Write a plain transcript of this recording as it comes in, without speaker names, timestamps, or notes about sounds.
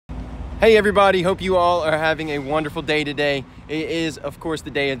Hey everybody, hope you all are having a wonderful day today. It is, of course, the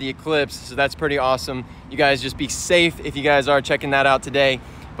day of the eclipse, so that's pretty awesome. You guys just be safe if you guys are checking that out today.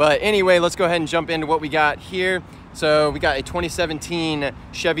 But anyway, let's go ahead and jump into what we got here. So we got a 2017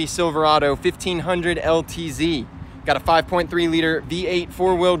 Chevy Silverado 1500 LTZ. Got a 5.3 liter V8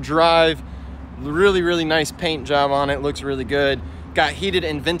 four-wheel drive. Really nice paint job on it, looks really good. Got heated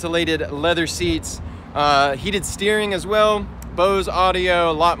and ventilated leather seats, heated steering as well, Bose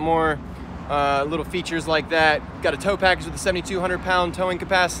audio, a lot more little features like that. Got a tow package with a 7,200 pound towing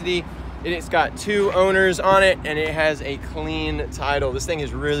capacity. It's got 2 owners on it and it has a clean title. This thing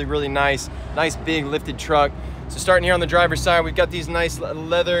is really nice big lifted truck. So starting here on the driver's side, we've got these nice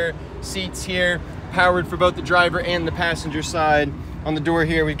leather seats here, powered for both the driver and the passenger side. On the door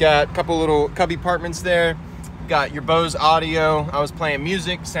here, we've got a couple little cubby compartments there. Got your Bose audio. I was playing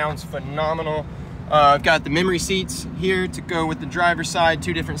music, sounds phenomenal. I've got the memory seats here to go with the driver's side,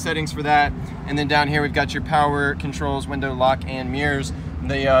 2 different settings for that. And then down here, we've got your power controls, window lock, and mirrors.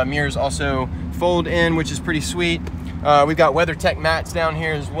 The mirrors also fold in, which is pretty sweet. We've got WeatherTech mats down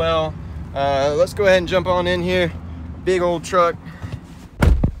here as well. Let's go ahead and jump on in here. Big old truck.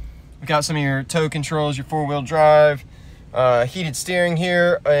 We've got some of your tow controls, your 4-wheel drive, heated steering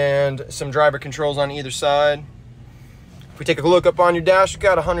here, and some driver controls on either side. If we take a look up on your dash, we've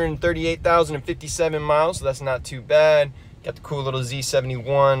got 138,057 miles, so that's not too bad. Got the cool little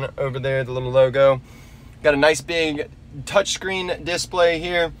Z71 over there, the little logo. Got a nice big touchscreen display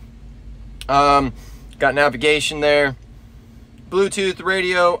here. Got navigation there. Bluetooth,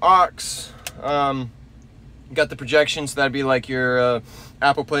 radio, aux. Got the projection, so that'd be like your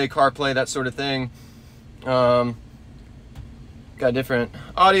Apple Play, CarPlay, that sort of thing. Got different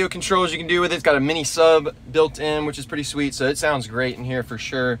audio controls you can do with it. It's got a mini sub built in, which is pretty sweet, so it sounds great in here for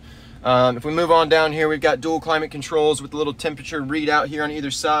sure. If we move on down here, we've got dual climate controls with a little temperature readout here on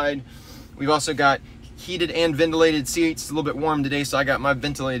either side. We've also got heated and ventilated seats. It's a little bit warm today, so I got my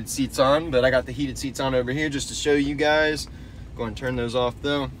ventilated seats on, but I got the heated seats on over here just to show you guys. Go ahead and turn those off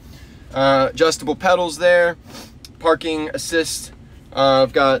though. Adjustable pedals there. Parking assist.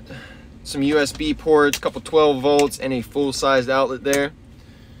 I've got some USB ports, a couple 12 volts, and a full-sized outlet there.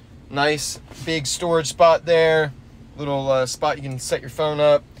 Nice big storage spot there. Little spot you can set your phone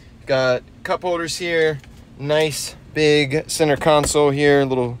up. Got cup holders here. Nice big center console here.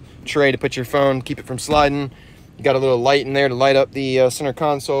 Little tray to put your phone, keep it from sliding. You got a little light in there to light up the center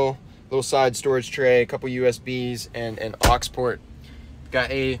console. Little side storage tray, a couple USBs, and an aux port. Got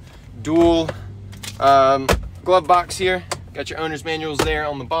a dual glove box here. Got your owner's manuals there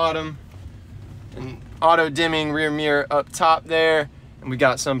on the bottom. And auto dimming rear mirror up top there. And we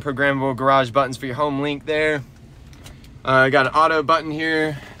got some programmable garage buttons for your home link there. Got an auto button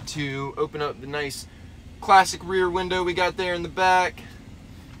here to open up the nice classic rear window we got there in the back.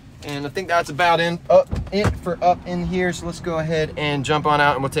 And I think that's about it for up in here. So let's go ahead and jump on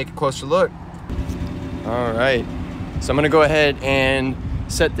out and we'll take a closer look. All right, so I'm gonna go ahead and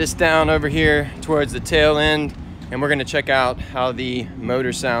set this down over here towards the tail end, and we're gonna check out how the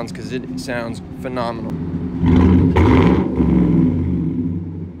motor sounds, because it sounds phenomenal.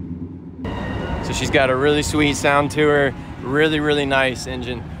 So she's got a really sweet sound to her, really nice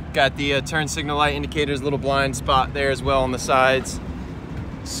engine. Got the turn signal light indicators, little blind spot there as well on the sides.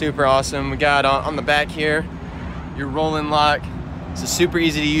 Super awesome. We got on the back here your rolling lock. It's super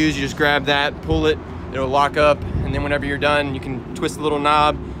easy to use. You just grab that, pull it, it'll lock up, and then whenever you're done, you can twist the little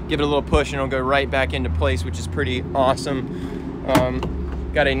knob, give it a little push, and it'll go right back into place, which is pretty awesome.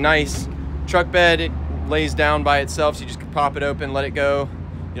 Got a nice truck bed. It lays down by itself, so you just can pop it open, let it go.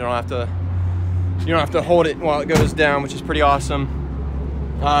 You don't have to hold it while it goes down, which is pretty awesome.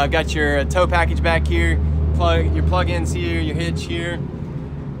 Got your tow package back here, your plug-ins here, your hitch here.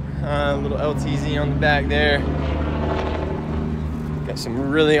 Little LTZ on the back there. Got some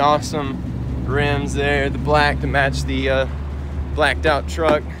really awesome rims there, the black to match the blacked out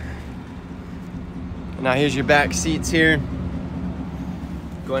truck. Now here's your back seats here.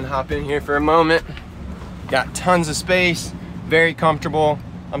 Go ahead and hop in here for a moment. Got tons of space, very comfortable.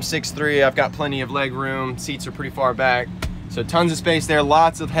 I'm 6'3", I've got plenty of leg room. Seats are pretty far back, so tons of space there.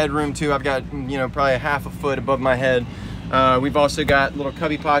 Lots of headroom too. I've got, you know, probably a half a foot above my head. We've also got little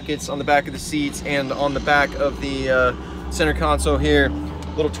cubby pockets on the back of the seats and on the back of the center console here.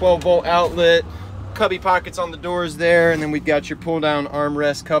 Little 12-volt outlet, cubby pockets on the doors there, and then we've got your pull-down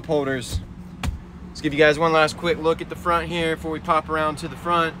armrest cup holders. Let's give you guys one last quick look at the front here before we pop around to the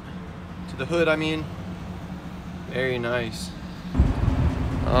front, to the hood, I mean. Very nice.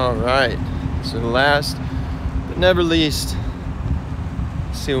 All right, so last but never least,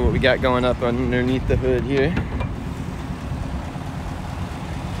 let's see what we got going up underneath the hood here.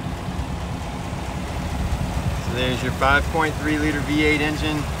 So there's your 5.3 liter V8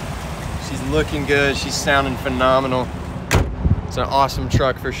 engine. She's looking good. She's sounding phenomenal. It's an awesome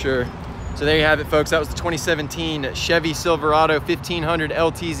truck for sure. So there you have it, folks. That was the 2017 Chevy Silverado 1500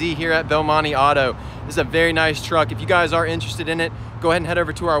 LTZ here at Belmonte Auto. This is a very nice truck. If you guys are interested in it, go ahead and head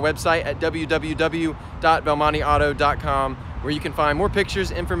over to our website at www.belmonteauto.com, where you can find more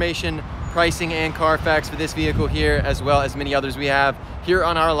pictures, information, pricing, and Carfax for this vehicle here, as well as many others we have here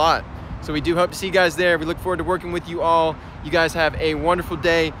on our lot. So we do hope to see you guys there. We look forward to working with you all. You guys have a wonderful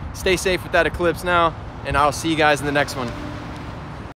day. Stay safe with that Eclipse now, and I'll see you guys in the next one.